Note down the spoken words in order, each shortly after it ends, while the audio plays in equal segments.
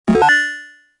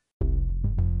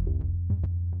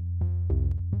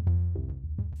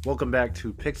Welcome back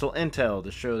to Pixel Intel, the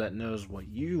show that knows what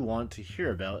you want to hear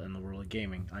about in the world of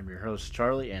gaming. I'm your host,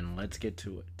 Charlie, and let's get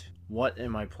to it. What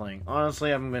am I playing?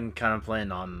 Honestly, I've been kind of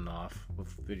playing on and off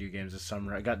with video games this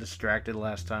summer. I got distracted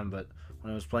last time, but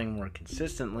when I was playing more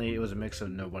consistently, it was a mix of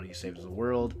Nobody Saves the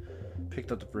World.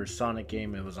 Picked up the first Sonic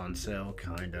game, it was on sale,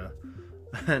 kinda.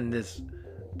 And this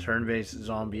turn-based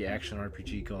zombie action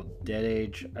RPG called Dead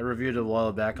Age. I reviewed it a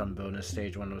while back on Bonus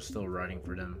Stage when I was still writing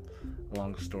for them.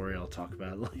 Long story, I'll talk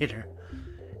about it later.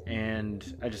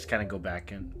 And I just kind of go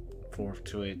back and forth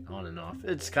to it on and off.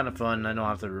 It's kind of fun. I don't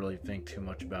have to really think too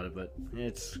much about it, but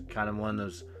it's kind of one of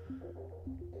those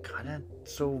kind of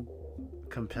so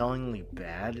compellingly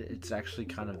bad. It's actually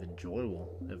kind of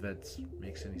enjoyable, if that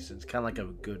makes any sense. Kind of like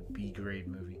a good B grade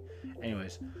movie.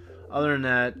 Anyways, other than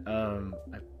that,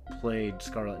 I played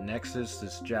Scarlet Nexus,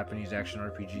 this Japanese action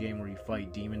RPG game where you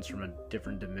fight demons from a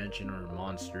different dimension or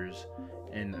monsters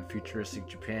in a futuristic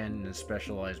Japan in a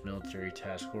specialized military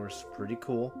task force. Pretty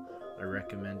cool. I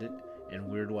recommend it. And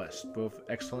Weird West, both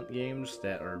excellent games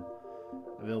that are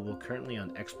available currently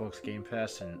on Xbox Game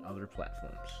Pass and other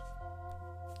platforms.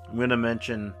 I'm going to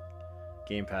mention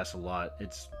Game Pass a lot.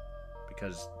 It's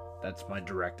because that's my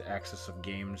direct access of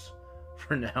games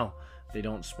for now. They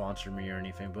don't sponsor me or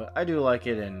anything, but I do like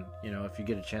it, and if you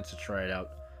get a chance to try it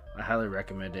out, I highly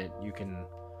recommend it. You can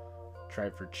try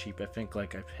it for cheap. I think I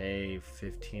pay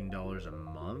 $15 a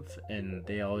month, and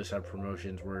they always have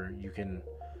promotions where you can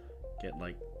get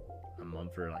a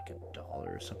month for $1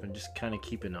 or something. Just kind of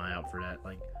keep an eye out for that.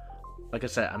 Like I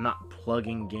said, I'm not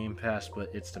plugging Game Pass,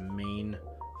 but it's the main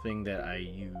thing that I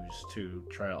use to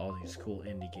try all these cool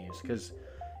indie games. Because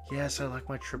yes, I like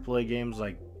my AAA games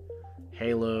like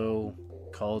Halo,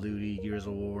 Call of Duty, Gears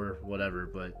of War, whatever,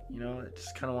 but I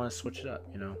just kind of want to switch it up.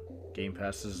 Game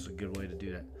Pass is a good way to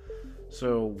do that.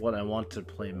 So what I want to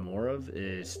play more of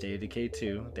is State of Decay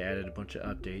 2. They added a bunch of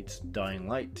updates. Dying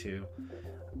Light 2.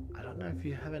 I don't know if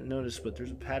you haven't noticed, but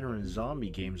there's a pattern in zombie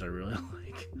games I really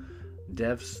like.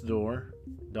 Death's Door,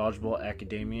 Dodgeball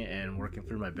Academia, and working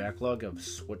through my backlog of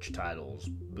Switch titles.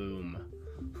 Boom.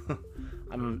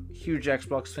 I'm a huge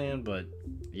Xbox fan, but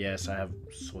yes, I have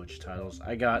Switch titles.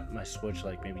 I got my Switch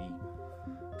maybe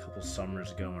a couple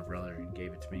summers ago. My brother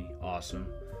gave it to me. Awesome.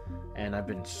 And I've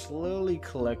been slowly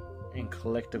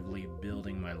collectively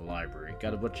building my library.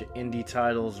 Got a bunch of indie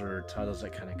titles or titles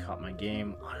that kind of caught my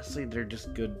game. Honestly, they're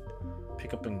just good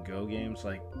pick up and go games.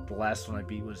 Like the last one I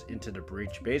beat was Into the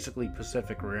Breach, basically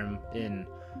Pacific Rim in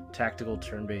tactical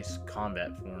turn-based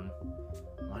combat form.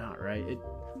 Why not, right? It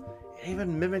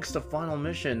even mimics the final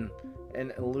mission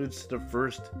and alludes to the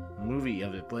first movie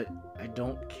of it, but I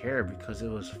don't care because it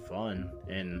was fun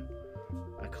and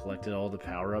I collected all the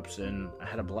power-ups and I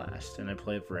had a blast, and I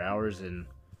played for hours, and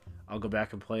I'll go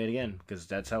back and play it again because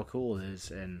that's how cool it is,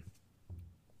 and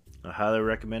I highly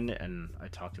recommend it. And I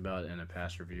talked about it in a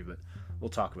past review, but we'll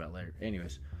talk about it later.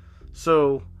 Anyways,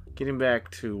 so getting back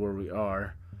to where we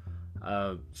are,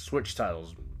 Switch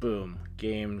titles, boom,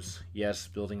 games, yes,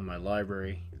 building my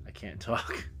library. I can't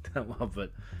talk that well,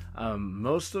 but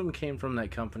most of them came from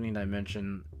that company that I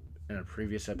mentioned in a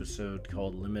previous episode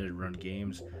called Limited Run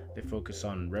Games. They focus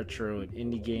on retro and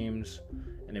indie games,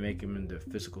 and they make them into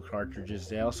physical cartridges.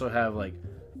 They also have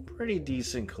pretty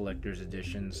decent collector's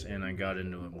editions, and I got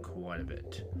into them quite a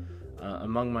bit.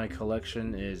 Among my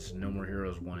collection is No More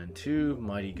Heroes 1 and 2,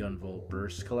 Mighty Gunvolt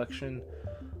Burst Collection,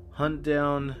 Hunt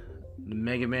Down, the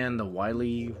Mega Man, the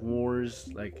Wily Wars.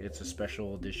 It's a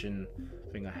special edition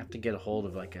thing. I have to get a hold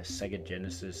of a Sega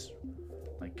Genesis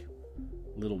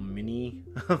little mini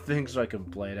thing so I can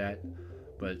play that,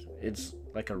 but it's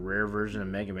a rare version of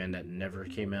Mega Man that never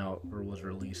came out or was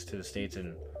released to the States,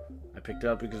 and I picked it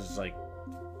up because it's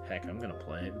heck, I'm gonna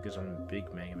play it because I'm a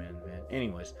big Mega Man fan.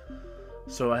 Anyways,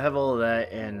 so I have all of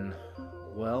that, and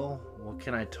well, what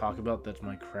can I talk about that's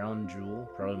my crown jewel?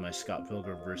 Probably my Scott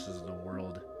Pilgrim versus the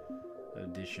World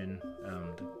edition,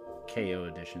 the KO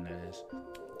edition, that is.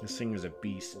 This thing is a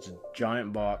beast. It's a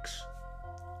giant box,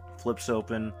 flips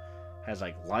open, has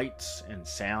lights and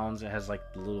sounds. It has the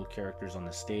little characters on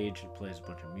the stage. It plays a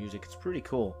bunch of music. It's pretty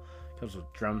cool. It comes with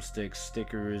drumsticks,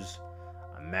 stickers,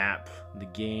 a map, the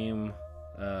game,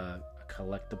 a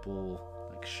collectible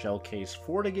shell case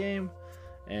for the game,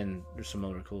 and there's some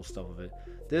other cool stuff with it.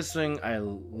 This thing I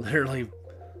literally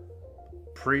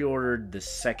pre-ordered the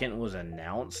second it was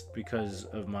announced because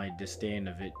of my disdain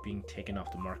of it being taken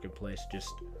off the marketplace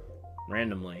just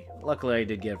randomly. Luckily, I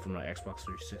did get it from my Xbox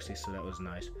 360, so that was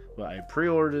nice. But I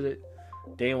pre-ordered it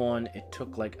day one. It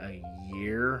took a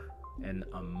year and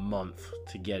a month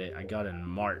to get it. I got it in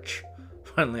March.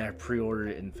 Finally, I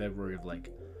pre-ordered it in February of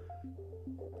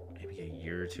maybe a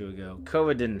year or two ago.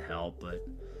 COVID didn't help, but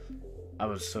I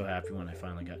was so happy when I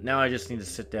finally got. Now I just need to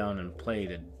sit down and play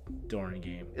the darn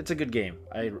game. It's a good game.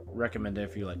 I recommend it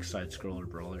if you like side scroller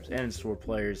brawlers, and it's for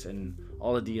players, and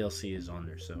all the DLC is on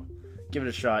there. So give it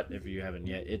a shot if you haven't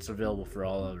yet. It's available for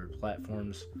all other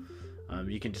platforms.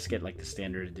 You can just get like the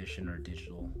standard edition or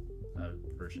digital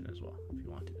version as well if you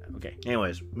want to do that. Okay.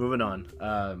 Anyways, moving on.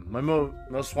 My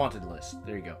most wanted list.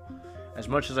 There you go. As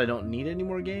much as I don't need any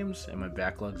more games, and my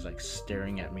backlog's like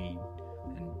staring at me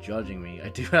and judging me, I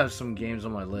do have some games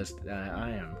on my list that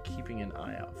I am keeping an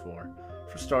eye out for.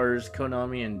 For starters,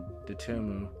 Konami and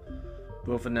Dotemu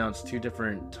both announced 2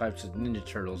 different types of Ninja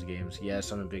Turtles games.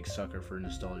 Yes, I'm a big sucker for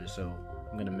nostalgia, so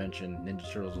I'm going to mention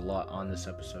Ninja Turtles a lot on this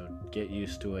episode. Get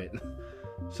used to it.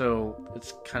 So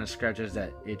it's kind of scratches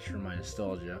that itch for my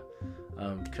nostalgia.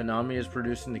 Konami is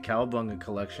producing the Cowabunga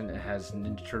collection. It has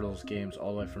Ninja Turtles games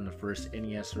all the way from the first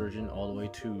NES version all the way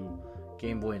to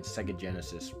Game Boy and Sega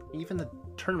Genesis. Even the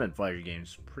Tournament Fighter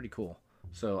games, pretty cool.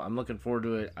 So I'm looking forward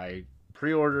to it. I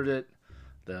pre-ordered it,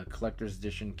 the collector's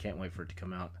edition. Can't wait for it to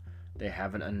come out. They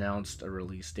haven't announced a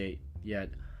release date yet.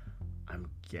 I'm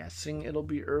guessing it'll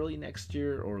be early next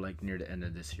year or like near the end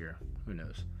of this year. Who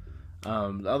knows?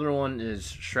 The other one is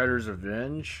Shredder's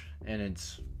Revenge, and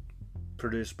it's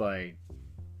produced by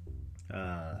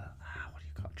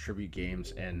Tribute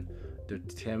Games, and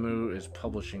Dotemu is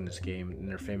publishing this game, and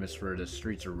they're famous for the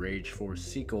Streets of Rage 4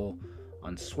 sequel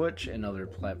on Switch and other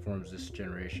platforms this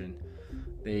generation.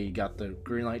 They got the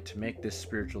green light to make this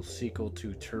spiritual sequel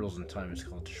to Turtles in Time. It's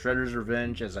called Shredder's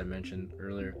Revenge, as I mentioned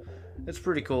earlier. It's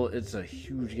pretty cool. It's a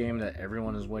huge game that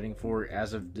everyone is waiting for.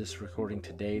 As of this recording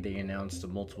today, they announced the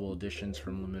multiple editions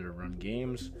from Limited Run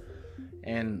Games,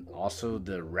 and also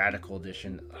the Radical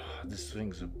Edition. This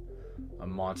thing's a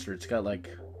monster. It's got like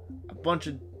a bunch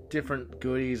of different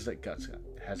goodies. That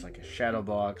has like a shadow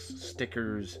box,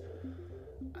 stickers,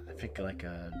 I think like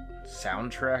a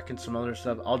soundtrack and some other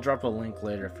stuff. I'll drop a link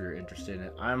later if you're interested in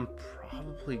it. I'm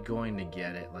probably going to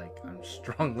get it. Like, I'm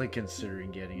strongly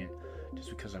considering getting it just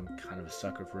because I'm kind of a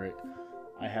sucker for it.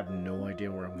 I have no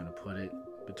idea where I'm going to put it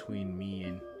between me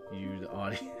and you, the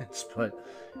audience, but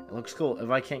it looks cool. If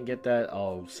I can't get that,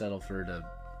 I'll settle for the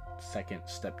second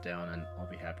step down and I'll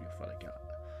be happy with what I got.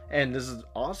 And this is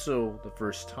also the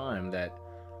first time that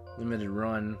Limited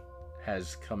Run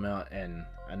has come out and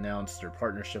announced their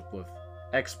partnership with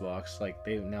Xbox. Like,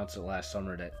 they announced it last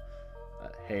summer that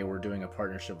hey, we're doing a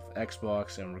partnership with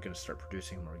Xbox and we're going to start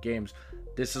producing more games.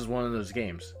 This is one of those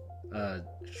games.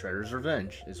 Shredder's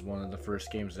Revenge is one of the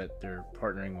first games that they're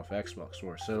partnering with Xbox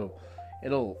for. So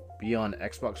it'll be on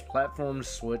Xbox platforms,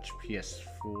 Switch,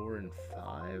 PS4 and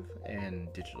 5,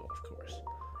 and digital, of course.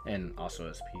 And also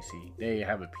as PC. They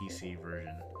have a PC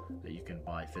version that you can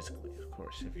buy physically, of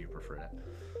course, if you prefer that.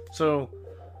 So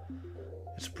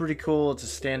it's pretty cool. It's a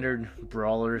standard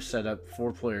brawler setup,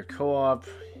 4-player co-op.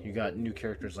 You got new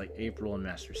characters like April and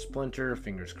Master Splinter.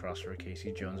 Fingers crossed for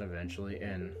Casey Jones eventually.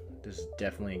 And this is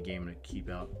definitely a game to keep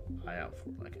eye out for,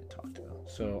 like I talked about.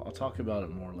 So I'll talk about it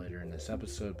more later in this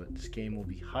episode, but this game will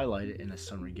be highlighted in a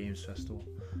Summer Games Festival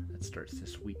that starts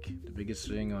this week. The biggest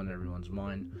thing on everyone's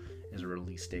mind is a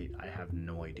release date. I have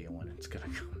no idea when it's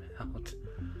going to come out.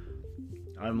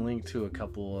 I'm linked to a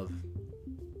couple of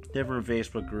different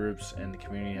Facebook groups, and the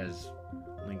community has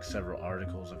linked several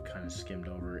articles I've kind of skimmed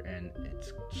over, and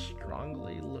it's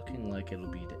strongly looking like it'll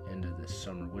be the end of this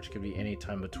summer, which could be any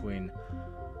time between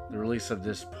the release of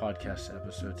this podcast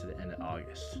episode to the end of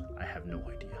August. I have no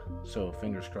idea. So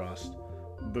fingers crossed.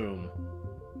 Boom.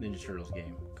 Ninja Turtles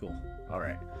game. Cool.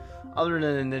 Alright. Other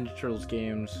than the Ninja Turtles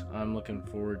games, I'm looking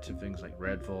forward to things like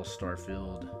Redfall,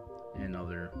 Starfield, and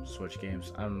other Switch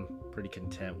games. I'm pretty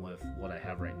content with what I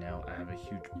have right now. I have a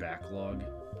huge backlog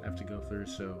I have to go through,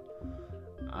 so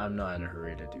I'm not in a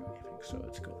hurry to do anything, so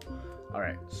it's cool.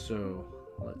 Alright, so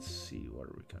let's see, what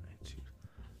are we going to do?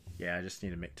 Yeah, I just need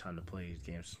to make time to play these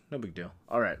games. No big deal.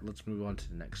 Alright, let's move on to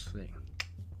the next thing.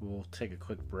 We'll take a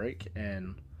quick break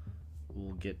and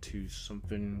we'll get to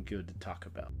something good to talk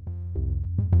about.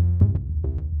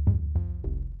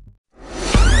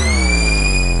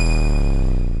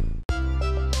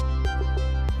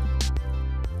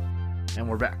 And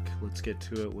we're back. Let's get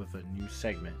to it with a new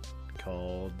segment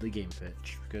called The Game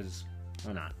Pitch, because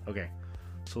why not? Okay,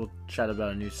 so we'll chat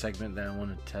about a new segment that I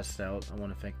want to test out. I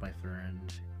want to thank my friend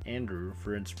Andrew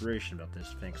for inspiration about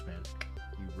this. Thanks, man.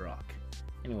 You rock.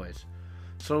 Anyways,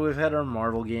 so we've had our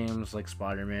Marvel games like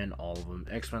Spider-Man, all of them,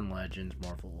 X-Men Legends,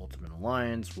 Marvel Ultimate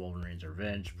Alliance, Wolverine's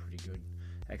Revenge, pretty good,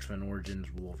 X-Men Origins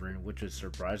Wolverine, which is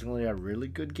surprisingly a really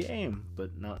good game,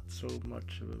 but not so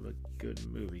much of a good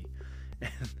movie,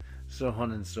 and so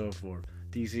on and so forth.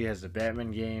 DC has the Batman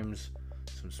games,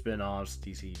 some spin-offs,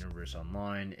 DC Universe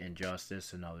Online,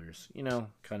 Injustice, and others. You know,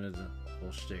 kind of the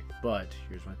whole shtick. But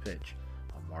here's my pitch.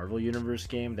 A Marvel Universe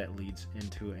game that leads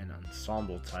into an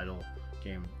ensemble title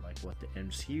game like what the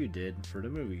MCU did for the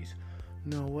movies.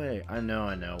 No way. I know,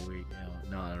 we,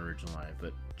 not an original line,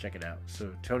 but check it out.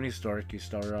 So Tony Stark, you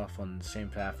start off on the same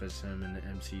path as him in the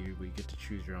MCU, but you get to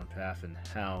choose your own path and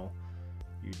how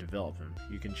you develop him.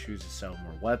 You can choose to sell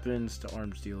more weapons to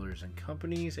arms dealers and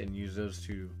companies and use those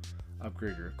to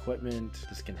upgrade your equipment.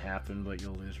 This can happen, but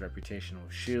you'll lose reputation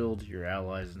with S.H.I.E.L.D., your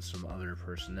allies, and some other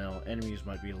personnel. Enemies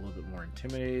might be a little bit more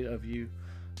intimidated of you,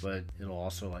 but it'll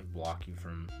also like block you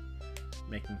from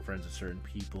making friends with certain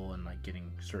people and like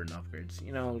getting certain upgrades.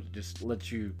 You know, just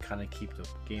lets you kind of keep the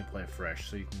gameplay fresh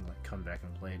so you can like come back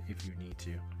and play it if you need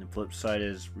to. The flip side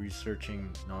is researching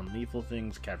non-lethal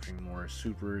things, capturing more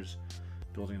supers,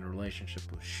 building a relationship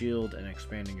with S.H.I.E.L.D., and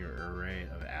expanding your array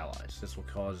of allies. This will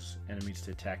cause enemies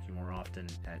to attack you more often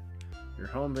at your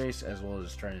home base, as well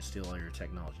as trying to steal all your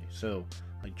technology. So,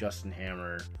 like Justin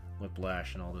Hammer,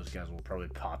 Whiplash, and all those guys will probably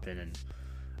pop in and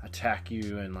attack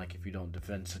you, and like if you don't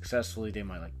defend successfully, they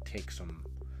might like take some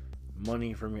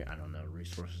money from you. I don't know,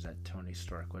 resources that Tony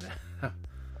Stark would have.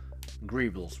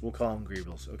 Greebles, we'll call them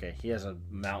Greebles. Okay, he has a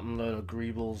mountain load of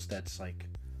Greebles that's like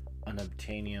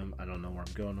unobtainium. I don't know where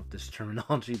I'm going with this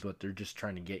terminology, but they're just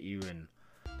trying to get you, and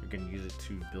they're going to use it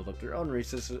to build up their own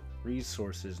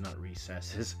resources, not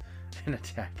recesses, and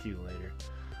attack you later.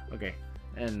 Okay,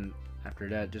 and after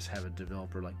that, just have a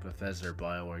developer like Bethesda or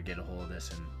BioWare get a hold of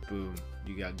this, and boom,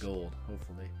 you got gold,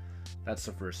 hopefully. That's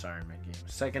the first Iron Man game.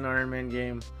 Second Iron Man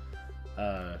game,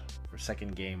 or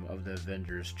second game of the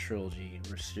Avengers trilogy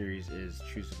or series is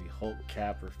choose to be Hulk,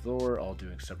 Cap, or Thor, all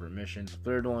doing separate missions.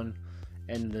 Third one,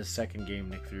 and the second game,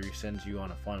 Nick Fury sends you on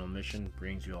a final mission,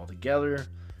 brings you all together,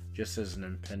 just as an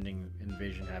impending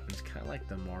invasion happens, kind of like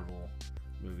the Marvel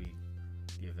movie,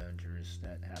 The Avengers,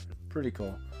 that happened. Pretty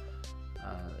cool.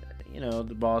 You know,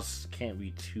 the boss can't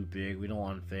be too big. We don't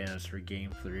want Thanos for game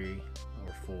 3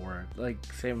 or 4. Like,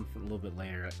 save him for a little bit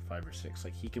later at 5 or 6.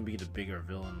 Like, he can be the bigger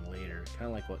villain later. Kind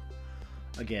of like what,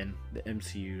 again, the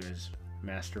MCU has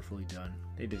masterfully done.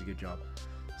 They did a good job.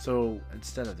 So,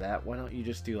 instead of that, why don't you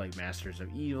just do, like, Masters of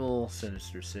Evil,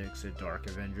 Sinister Six, and Dark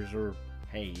Avengers, or,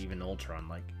 hey, even Ultron,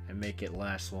 like, and make it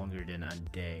last longer than a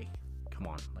day. Come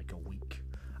on, like a week.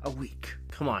 A week.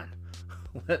 Come on.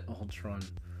 Let Ultron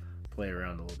play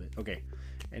around a little bit. Okay,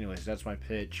 anyways, that's my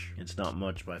pitch. It's not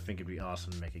much, but I think it'd be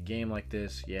awesome to make a game like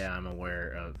this. Yeah, I'm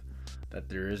aware of that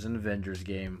there is an Avengers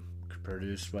game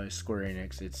produced by Square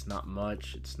Enix. It's not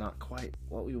much. It's not quite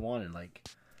what we wanted. Like,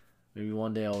 maybe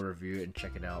one day I'll review it and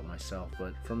check it out myself,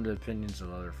 but from the opinions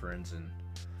of other friends and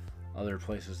other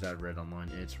places that I've read online,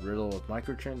 it's riddled with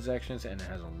microtransactions and it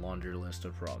has a laundry list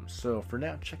of problems. So for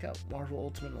now, check out Marvel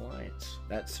Ultimate Alliance.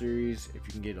 That series, if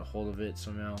you can get a hold of it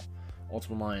somehow.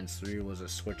 Ultimate Alliance 3 was a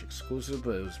Switch exclusive,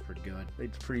 but it was pretty good.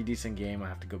 It's a pretty decent game. I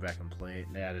have to go back and play it.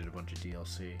 They added a bunch of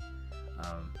DLC.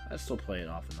 I still play it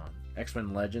off and on.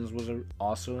 X-Men Legends was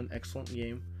also an excellent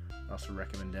game. I also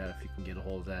recommend that if you can get a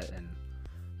hold of that and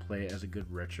play it as a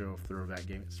good retro throwback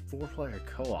game. It's 4-player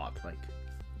co-op. Like,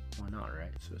 why not,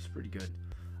 right? So it's pretty good.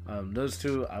 Those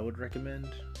two I would recommend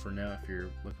for now if you're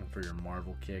looking for your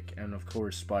Marvel kick. And of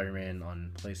course, Spider-Man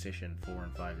on PlayStation 4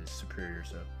 and 5 is superior,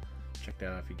 so check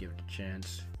that out if you give it a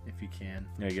chance, if you can.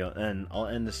 There you go. And I'll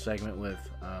end this segment with,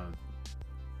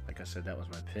 like I said, that was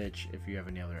my pitch. If you have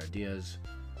any other ideas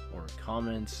or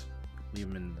comments,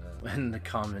 leave them in the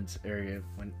comments area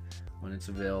when it's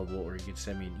available, or you can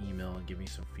send me an email and give me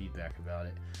some feedback about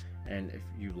it. And if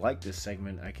you like this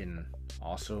segment, I can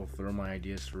also throw my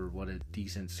ideas for what a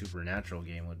decent Supernatural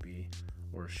game would be,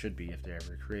 or should be if they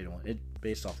ever created one. It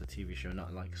based off the TV show,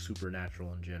 not like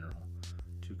Supernatural in general,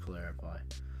 to clarify.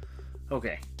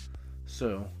 Okay,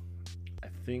 so I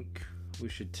think we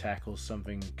should tackle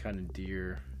something kind of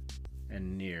dear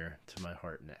and near to my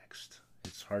heart next.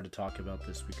 It's hard to talk about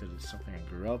this because it's something I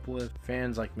grew up with.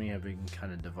 Fans like me have been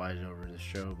kind of divided over the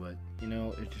show, but you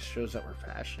know, it just shows that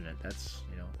we're passionate. That's,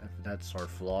 you know, if that's our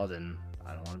flaw, then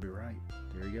I don't want to be right.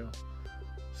 There you go.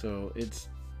 So it's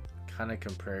kind of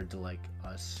compared to like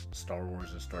us Star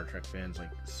Wars and Star Trek fans.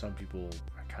 Like, some people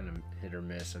are kind of hit or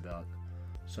miss about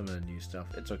some of the new stuff.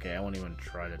 It's okay, I won't even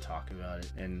try to talk about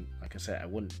it. And like I said, I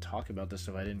wouldn't talk about this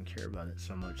if I didn't care about it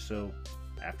so much. So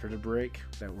after the break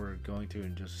that we're going to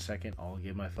in just a second, I'll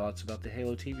give my thoughts about the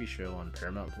Halo TV show on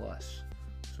Paramount Plus.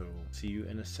 So see you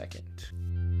in a second.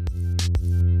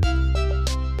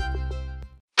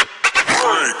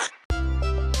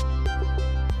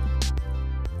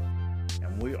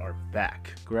 And we are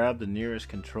back. Grab the nearest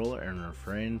controller and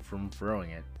refrain from throwing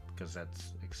it, because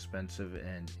that's expensive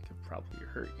and it could probably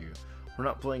hurt you. We're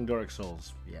not playing Dark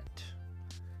Souls yet.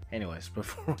 Anyways,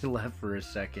 before we left for a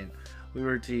second, we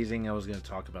were teasing I was going to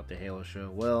talk about the Halo show.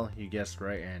 Well, you guessed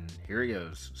right, and here it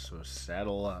goes. So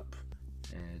saddle up,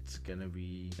 and it's going to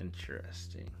be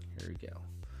interesting. Here we go.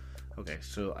 Okay,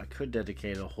 so I could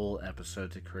dedicate a whole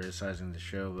episode to criticizing the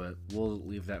show, but we'll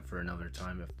leave that for another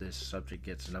time. If this subject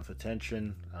gets enough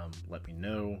attention, let me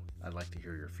know. I'd like to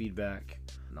hear your feedback,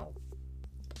 and I'll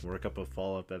work up a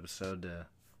follow-up episode to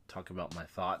talk about my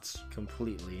thoughts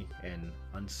completely and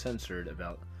uncensored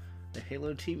about the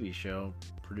Halo TV show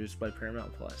produced by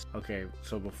Paramount Plus. Okay,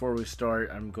 so before we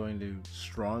start, I'm going to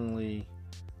strongly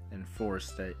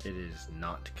enforce that it is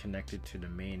not connected to the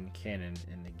main canon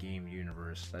in the game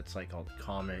universe. That's like all the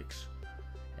comics,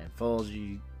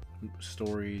 anthology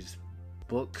stories,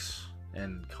 books,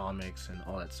 and comics, and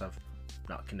all that stuff.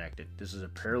 Not connected. This is a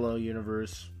parallel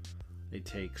universe. They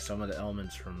take some of the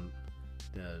elements from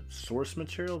the source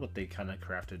material, but they kind of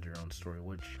crafted their own story,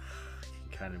 which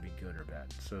can kind of be good or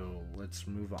bad. So let's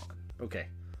move on. Okay,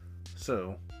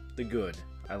 so the good.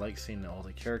 I like seeing all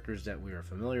the characters that we are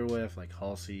familiar with, like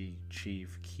Halsey,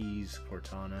 Chief, Keyes,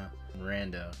 Cortana,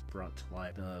 Miranda, brought to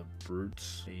life. The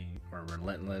brutes, they are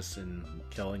relentless in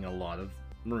killing a lot of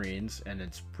Marines, and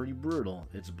it's pretty brutal.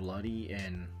 It's bloody,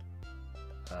 and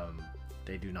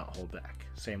they do not hold back.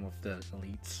 Same with the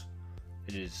elites.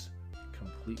 It is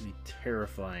completely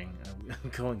terrifying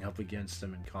going up against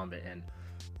them in combat, and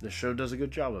the show does a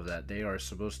good job of that. They are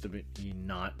supposed to be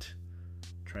not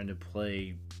trying to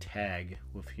play tag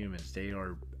with humans. They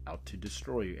are out to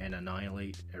destroy you and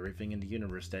annihilate everything in the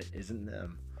universe that isn't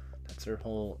them. That's their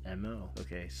whole MO.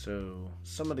 Okay, so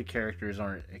some of the characters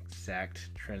aren't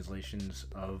exact translations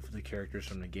of the characters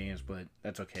from the games, but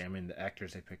that's okay. I mean, the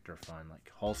actors they picked are fine.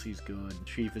 Like, Halsey's good,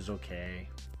 Chief is okay,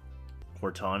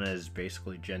 Cortana is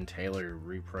basically Jen Taylor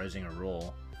reprising a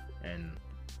role and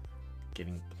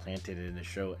getting planted in the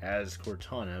show as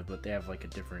Cortana, but they have like a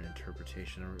different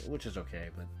interpretation, which is okay.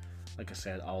 But like I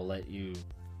said, I'll let you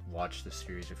watch the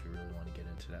series if you really want to get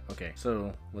into that. Okay,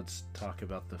 so let's talk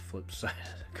about the flip side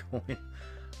of the coin.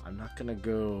 I'm not gonna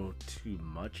go too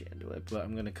much into it, but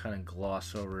I'm gonna kind of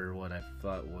gloss over what I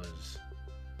thought was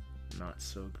not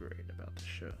so great about the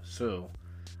show. So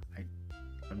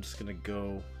I'm just gonna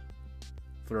go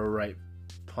throw right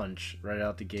punch right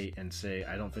out the gate and say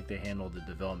I don't think they handled the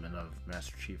development of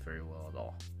Master Chief very well at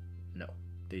all. No,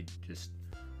 it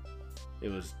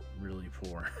was really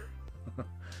poor.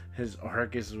 His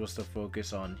arc is supposed to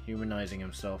focus on humanizing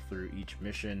himself through each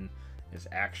mission, his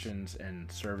actions,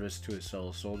 and service to his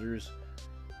fellow soldiers.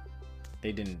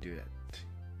 They didn't do that.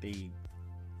 They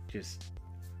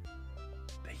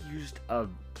used a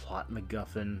plot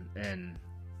MacGuffin, and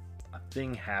a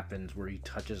thing happens where he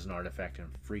touches an artifact and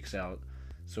freaks out.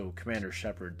 So Commander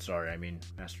Shepard,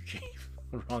 Master Chief,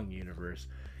 wrong universe.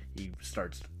 He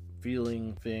starts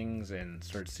feeling things and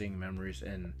starts seeing memories,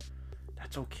 and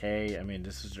that's okay. I mean,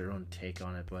 this is their own take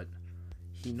on it, but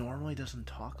he normally doesn't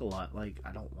talk a lot. Like,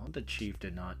 I don't want the Chief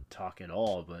to not talk at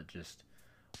all, but just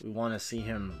we want to see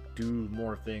him do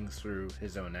more things through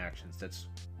his own actions. That's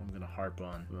what I'm going to harp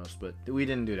on most, but we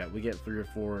didn't do that. We get 3 or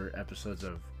 4 episodes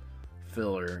of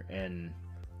filler, and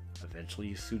eventually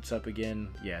he suits up again.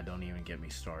 Yeah, don't even get me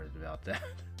started about that.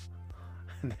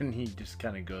 And then he just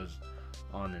kind of goes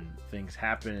on and things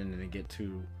happen, and then they get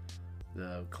to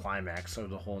the climax of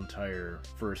the whole entire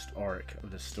first arc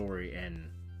of the story, and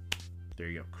there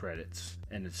you go, credits,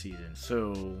 end of season.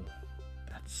 So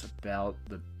that's about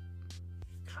the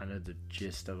kind of the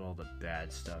gist of all the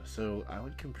bad stuff. So I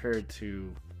would compare it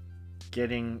to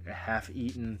getting a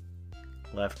half-eaten,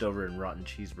 leftover and rotten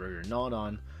cheeseburger gnawed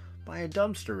on by a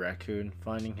dumpster raccoon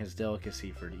finding his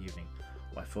delicacy for the evening.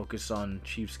 Why focus on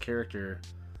Chief's character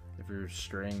if you're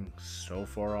straying so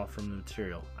far off from the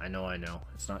material? I know,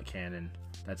 it's not canon.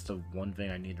 That's the one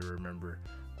thing I need to remember.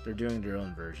 They're doing their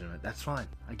own version of it. That's fine.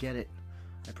 I get it.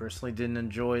 I personally didn't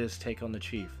enjoy his take on the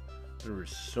Chief. There were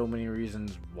so many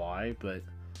reasons why, but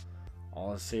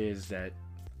all I say is that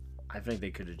I think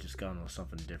they could have just gone with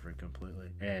something different completely.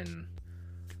 And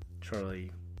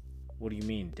Charlie, what do you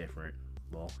mean different?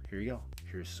 Well, here you go.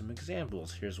 Here's some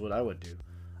examples. Here's what I would do.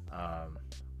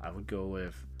 I would go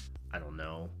with, I don't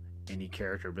know, any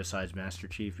character besides Master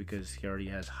Chief, because he already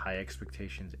has high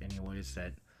expectations anyways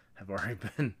that have already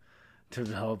been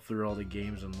developed through all the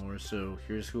games and lore. So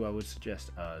here's who I would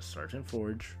suggest. Sergeant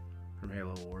Forge from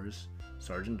Halo Wars,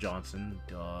 Sergeant Johnson,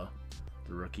 the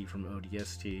rookie from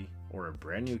ODST, or a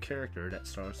brand new character that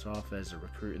starts off as a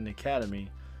recruit in the academy,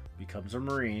 becomes a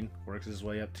Marine, works his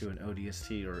way up to an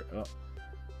ODST or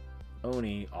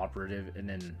ONI operative, and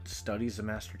then studies the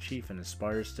Master Chief and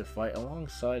aspires to fight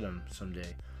alongside him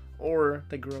someday. or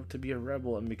they grow up to be a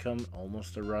rebel and become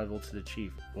almost a rival to the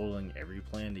chief, foiling every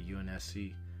plan the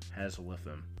UNSC has with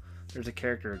him. There's a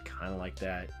character kind of like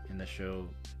that in the show.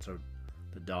 It's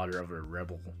the daughter of a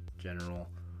rebel general.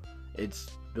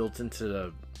 It's built into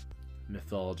the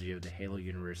mythology of the Halo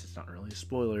universe. It's not really a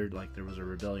spoiler, like there was a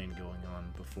rebellion going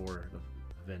on before the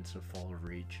events of Fall of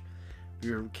Reach. If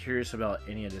you're curious about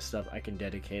any of this stuff, I can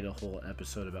dedicate a whole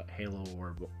episode about Halo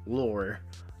lore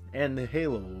and the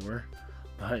Halo lore,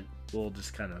 but we'll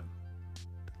just kind of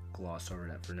gloss over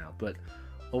that for now. But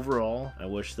overall, I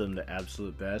wish them the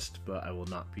absolute best, but I will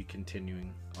not be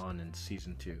continuing on in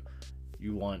Season 2.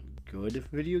 You want good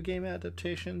video game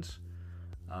adaptations?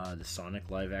 The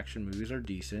Sonic live action movies are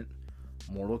decent.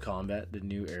 Mortal Kombat, the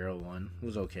new Arrow one,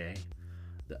 was okay.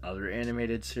 The other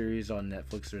animated series on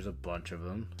Netflix, there's a bunch of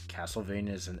them.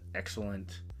 Castlevania is an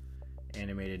excellent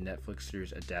animated Netflix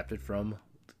series adapted from,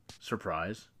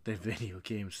 surprise, the video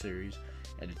game series.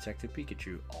 And Detective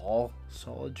Pikachu, all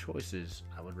solid choices.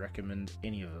 I would recommend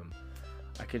any of them.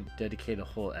 I could dedicate a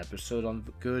whole episode on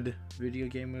good video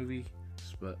game movies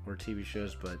or TV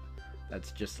shows, but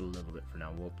that's just a little bit for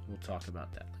now. We'll talk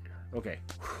about that later. Okay.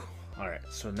 Alright,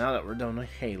 so now that we're done with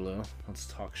Halo, let's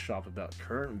talk shop about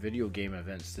current video game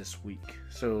events this week.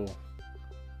 So,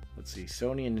 let's see,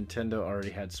 Sony and Nintendo already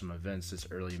had some events this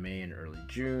early May and early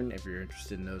June. If you're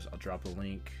interested in those, I'll drop a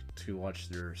link to watch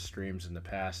their streams in the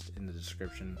past in the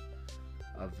description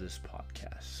of this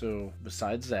podcast. So,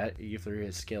 besides that, E3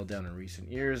 has scaled down in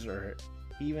recent years, or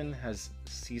even has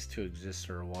ceased to exist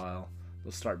for a while.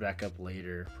 They'll start back up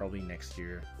later, probably next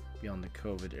year, beyond the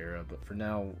COVID era, but for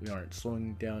now, we aren't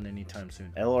slowing down anytime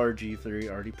soon. LRG3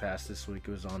 already passed this week.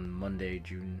 It was on Monday,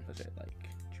 June 6th?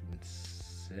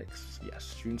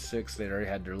 Yes, June 6th. They already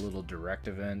had their little direct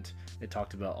event. They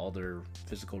talked about all their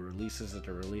physical releases that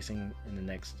they're releasing in the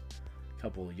next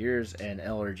couple of years, and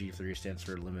LRG3 stands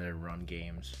for Limited Run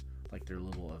Games, like their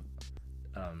little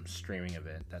streaming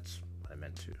event. That's what I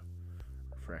meant to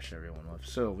refresh everyone with.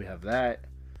 So we have that.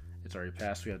 It's already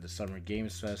passed. We have the Summer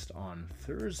Games Fest on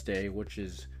Thursday, which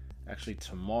is actually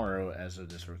tomorrow as of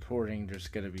this recording. There's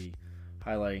going to be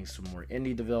highlighting some more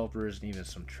indie developers and even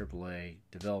some AAA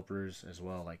developers as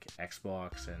well, like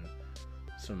Xbox and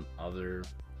some other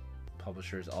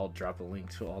publishers. I'll drop a link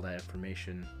to all that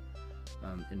information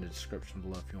in the description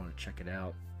below if you want to check it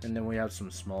out. And then we have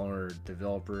some smaller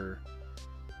developer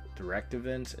direct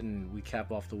events, and we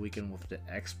cap off the weekend with the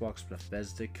Xbox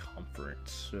Bethesda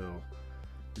conference. So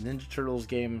the Ninja Turtles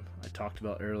game I talked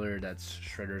about earlier, that's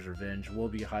Shredder's Revenge, will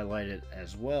be highlighted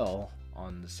as well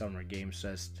on the Summer Games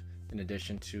Fest, in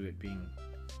addition to it being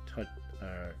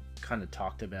kind of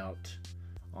talked about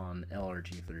on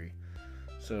LRG3.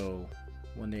 So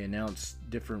when they announced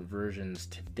different versions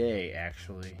today,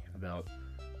 actually, about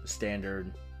the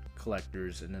standard,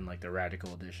 collectors, and then like the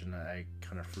Radical Edition, I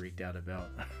kind of freaked out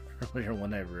about earlier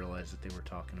when I realized that they were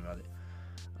talking about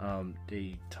it.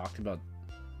 They talked about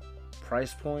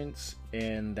price points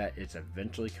and that it's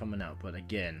eventually coming out, but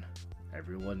again,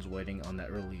 everyone's waiting on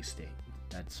that release date.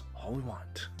 That's all we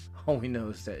want. All we know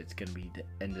is that it's going to be the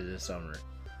end of the summer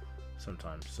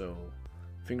sometime, so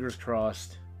fingers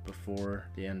crossed before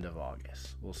the end of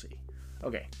August. We'll see.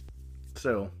 Okay,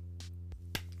 so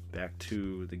back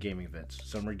to the gaming events.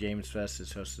 Summer Games Fest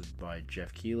is hosted by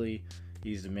Jeff Keighley.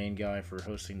 He's the main guy for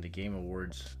hosting the Game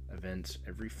Awards events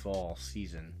every fall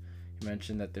season. He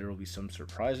mentioned that there will be some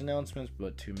surprise announcements,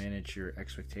 but to manage your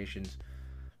expectations,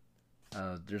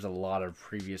 there's a lot of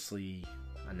previously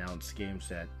announced games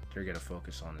that they're going to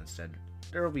focus on instead.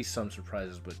 There will be some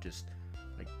surprises, but just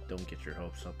like don't get your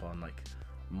hopes up on like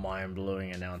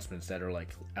mind-blowing announcements that are like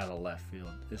out of left field.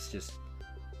 It's just,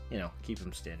 you know, keep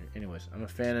them standard. Anyways, I'm a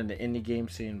fan of the indie game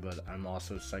scene, but I'm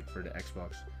also psyched for the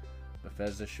Xbox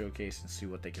Bethesda showcase and see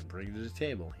what they can bring to the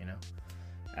table, you know.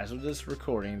 As of this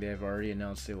recording, they have already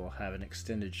announced they will have an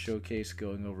extended showcase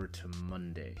going over to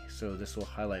Monday. So this will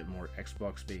highlight more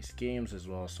Xbox-based games as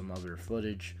well as some other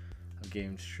footage of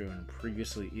games shown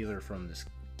previously either from this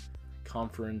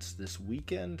conference this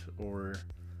weekend or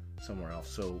somewhere else.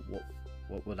 So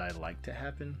what would I like to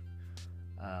happen?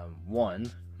 One,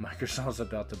 Microsoft's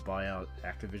about to buy out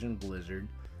Activision Blizzard,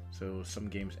 so some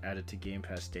games added to Game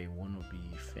Pass Day 1 will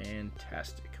be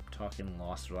fantastic. I'm talking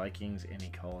Lost Vikings, any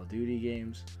Call of Duty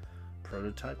games.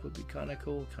 Prototype would be kind of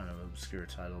cool, kind of obscure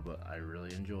title, but I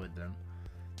really enjoyed them.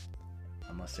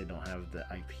 Unless they don't have the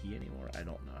IP anymore, I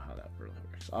don't know how that really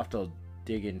works. I'll have to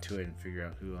dig into it and figure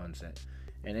out who owns it.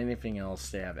 And anything else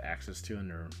they have access to in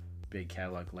their big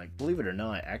catalog. Like, believe it or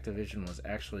not, Activision was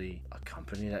actually a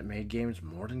company that made games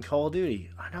more than Call of Duty.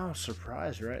 I know,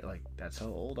 surprised, right? Like, that's how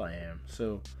old I am.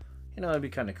 So you know, it'd be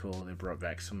kind of cool if they brought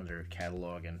back some of their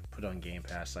catalog and put on Game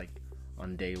Pass, like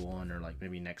on day one or like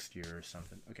maybe next year or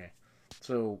something. Okay,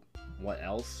 so what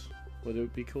else would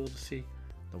it be cool to see?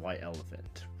 The White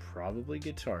Elephant, probably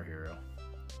Guitar Hero.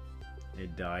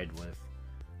 It died with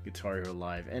Guitar Hero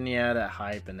Live, and yeah, that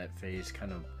hype and that phase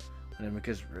kind of,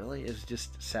 because really it's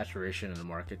just saturation in the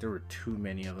market. There were too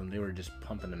many of them. They were just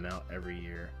pumping them out every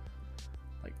year,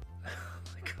 like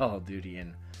like Call of Duty,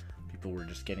 and people were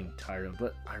just getting tired of.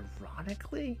 But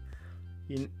ironically,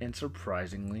 and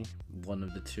surprisingly, one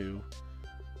of the two,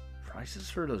 prices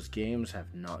for those games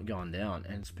have not gone down,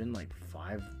 and it's been like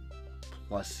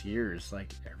 5+ years.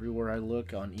 Like everywhere I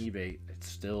look on eBay, it's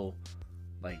still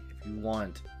like, if you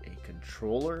want a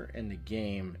controller and the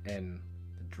game and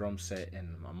the drum set and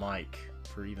a mic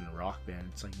for even a Rock Band,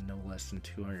 it's like no less than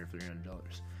 $200 or $300.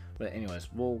 But anyways,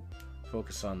 we'll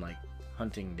focus on like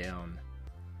hunting down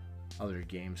other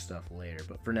game stuff later.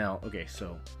 But for now, okay,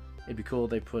 so it'd be cool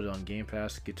if they put it on Game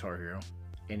Pass, Guitar Hero,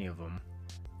 any of them,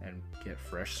 and get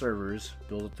fresh servers,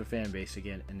 build up their fan base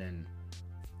again, and then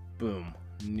boom,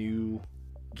 new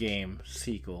game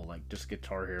sequel, like just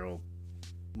Guitar Hero,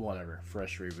 whatever,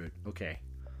 fresh reboot. Okay,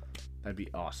 that'd be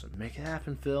awesome. Make it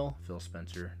happen, Phil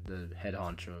Spencer, the head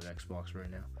honcho of Xbox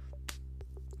right now.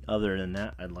 Other than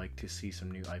that, I'd like to see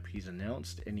some new IPs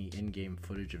announced, any in-game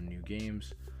footage of new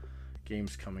games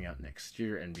coming out next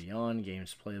year and beyond,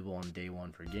 games playable on day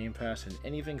one for Game Pass, and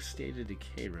anything State of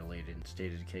Decay related.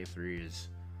 State of Decay 3 is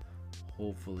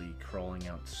hopefully crawling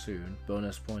out soon.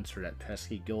 Bonus points for that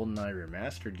pesky GoldenEye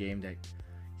remastered game that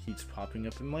keeps popping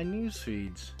up in my news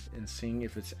feeds, and seeing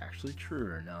if it's actually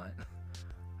true or not.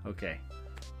 Okay,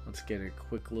 let's get a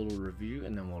quick little review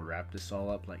and then we'll wrap this all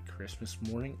up like Christmas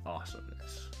morning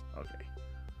awesomeness. Okay,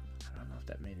 I don't know if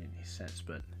that made any sense,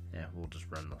 but yeah, we'll just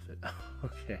run with it.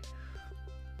 Okay,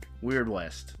 Weird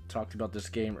West. Talked about this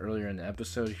game earlier in the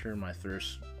episode. Here are my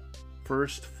first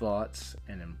thoughts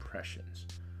and impressions.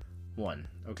 1.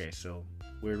 Okay, so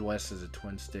Weird West is a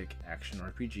twin-stick action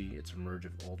RPG. It's a merge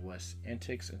of Old West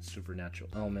antics and supernatural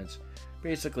elements.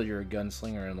 Basically, you're a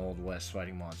gunslinger in the Old West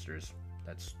fighting monsters.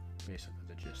 That's basically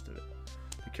the gist of it.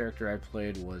 The character I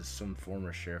played was some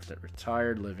former sheriff that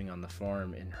retired, living on the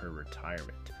farm in her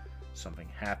retirement. Something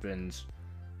happens,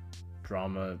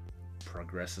 drama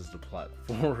progresses the plot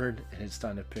forward, and it's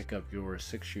time to pick up your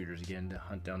 6-shooters again to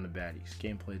hunt down the baddies.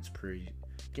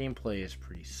 Gameplay is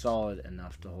pretty solid,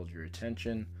 enough to hold your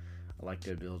attention. I like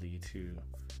the ability to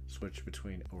switch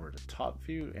between over the top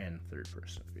view and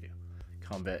third-person view.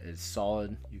 Combat is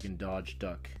solid. You can dodge,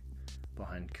 duck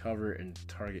behind cover, and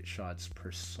target shots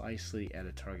precisely at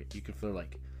a target. You can throw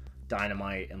like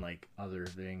dynamite and like other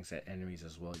things at enemies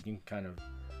as well. You can kind of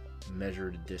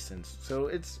measure the distance, so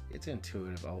it's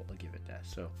intuitive. I'll give it that.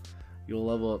 So you'll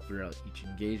level up throughout each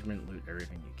engagement, loot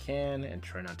everything you can, and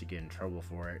try not to get in trouble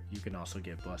for it. You can also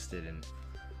get busted and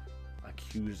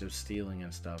accused of stealing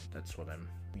and stuff. That's what I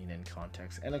mean in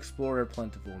context. And explore a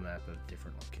plentiful map of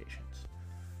different locations.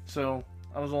 So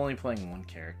I was only playing one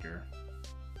character.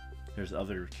 There's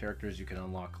other characters you can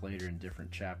unlock later in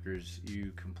different chapters.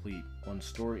 You complete one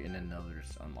story and then others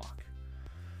unlock.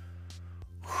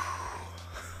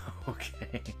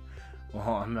 Okay,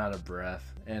 well, I'm out of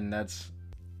breath, and that's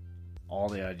all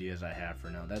the ideas I have for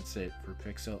now. That's it for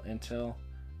Pixel Intel.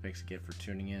 Thanks again for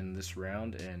tuning in this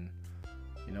round, and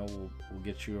you know, we'll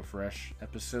get you a fresh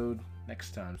episode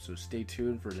next time, so stay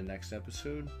tuned for the next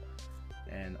episode.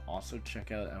 And also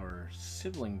check out our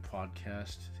sibling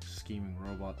podcast, Scheming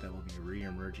Robot, that will be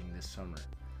re-emerging this summer.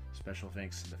 Special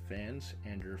thanks to the fans,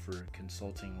 Andrew for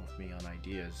consulting with me on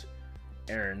ideas,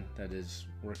 Aaron that is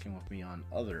working with me on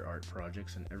other art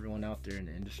projects, and everyone out there in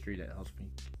the industry that helps me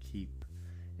keep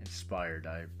inspired.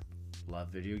 I love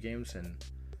video games, and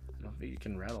I don't think you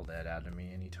can rattle that out of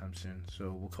me anytime soon.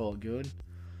 So we'll call it good.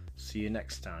 See you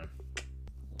next time.